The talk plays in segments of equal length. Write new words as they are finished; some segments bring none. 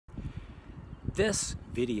This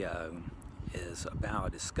video is about a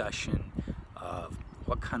discussion of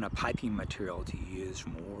what kind of piping material to use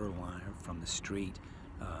from a water line from the street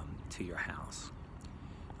to your house.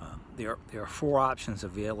 There are four options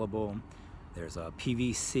available. There's a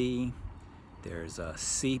PVC, there's a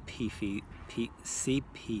CPVC,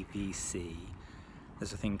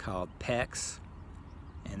 there's a thing called PEX,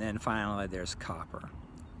 and then finally there's copper.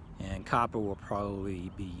 And copper will probably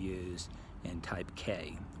be used in type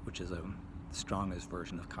K, which is a strongest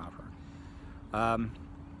version of copper.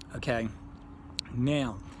 Okay,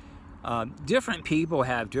 now different people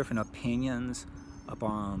have different opinions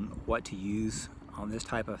upon what to use on this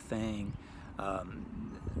type of thing.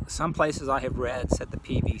 Some places I have read said the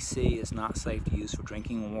PVC is not safe to use for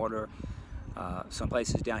drinking water. Some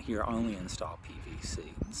places down here only install PVC,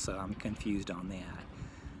 so I'm confused on that.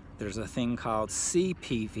 There's a thing called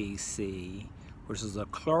CPVC, which is a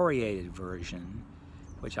chlorinated version,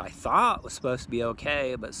 which I thought was supposed to be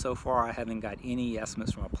okay, but so far I haven't got any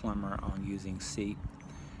estimates from a plumber on using PVC.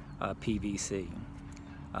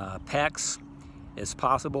 PEX is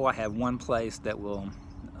possible. I have one place that will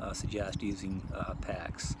suggest using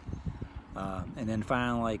PEX. And then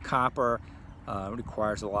finally, copper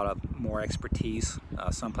requires a lot of more expertise.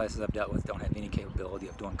 Some places I've dealt with don't have any capability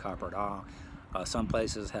of doing copper at all. Some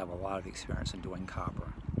places have a lot of experience in doing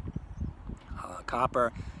copper.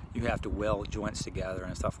 Copper, you have to weld joints together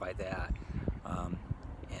and stuff like that,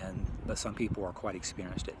 but some people are quite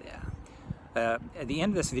experienced at that. At the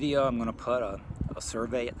end of this video, I'm going to put a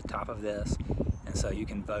survey at the top of this, and so you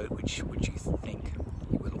can vote which you think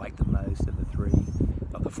you would like the most of the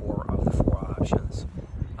four options.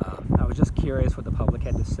 I was just curious what the public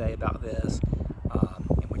had to say about this,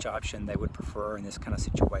 and which option they would prefer in this kind of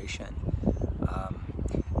situation.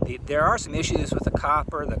 There are some issues with the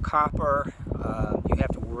copper. You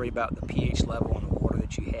have to worry about the pH level in the water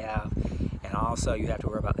that you have, and also you have to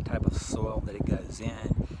worry about the type of soil that it goes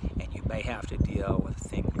in, and you may have to deal with a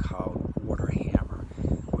thing called water hammer,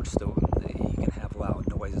 which you can have loud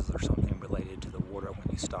noises or something related to the water when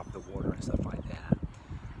you stop the water and stuff like that.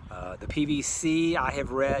 The PVC, I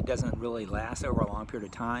have read, doesn't really last over a long period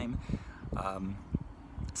of time.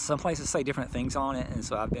 Some places say different things on it, and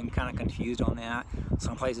so I've been kind of confused on that.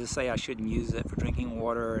 Some places say I shouldn't use it for drinking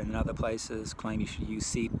water, and other places claim you should use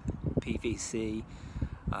PVC.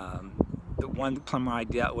 The one plumber I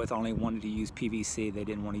dealt with only wanted to use PVC. They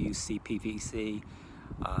didn't want to use CPVC.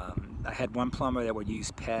 I had one plumber that would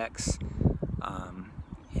use PEX.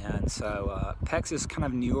 And so PEX is kind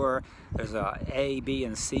of newer. There's A, B,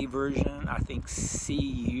 and C version. I think C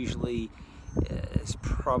usually is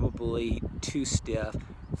probably too stiff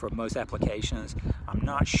for most applications. I'm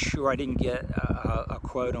not sure, I didn't get a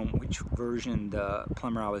quote on which version the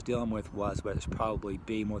plumber I was dealing with was, but it's probably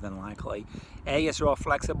B more than likely. A is real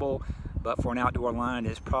flexible, but for an outdoor line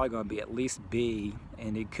it's probably going to be at least B,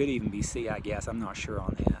 and it could even be C, I guess. I'm not sure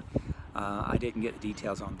on that. I didn't get the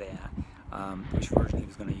details on that, which version he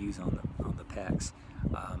was going to use on the PEX.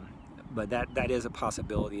 But that is a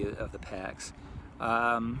possibility of the PEX.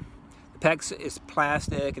 The PEX is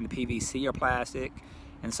plastic and the PVC are plastic,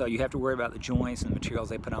 and so you have to worry about the joints and the materials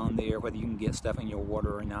they put on there, whether you can get stuff in your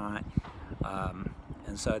water or not.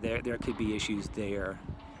 And so there could be issues there.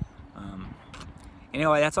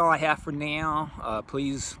 Anyway, that's all I have for now.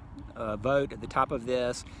 Please vote at the top of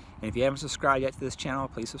this, and if you haven't subscribed yet to this channel,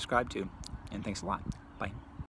 please subscribe too. And thanks a lot.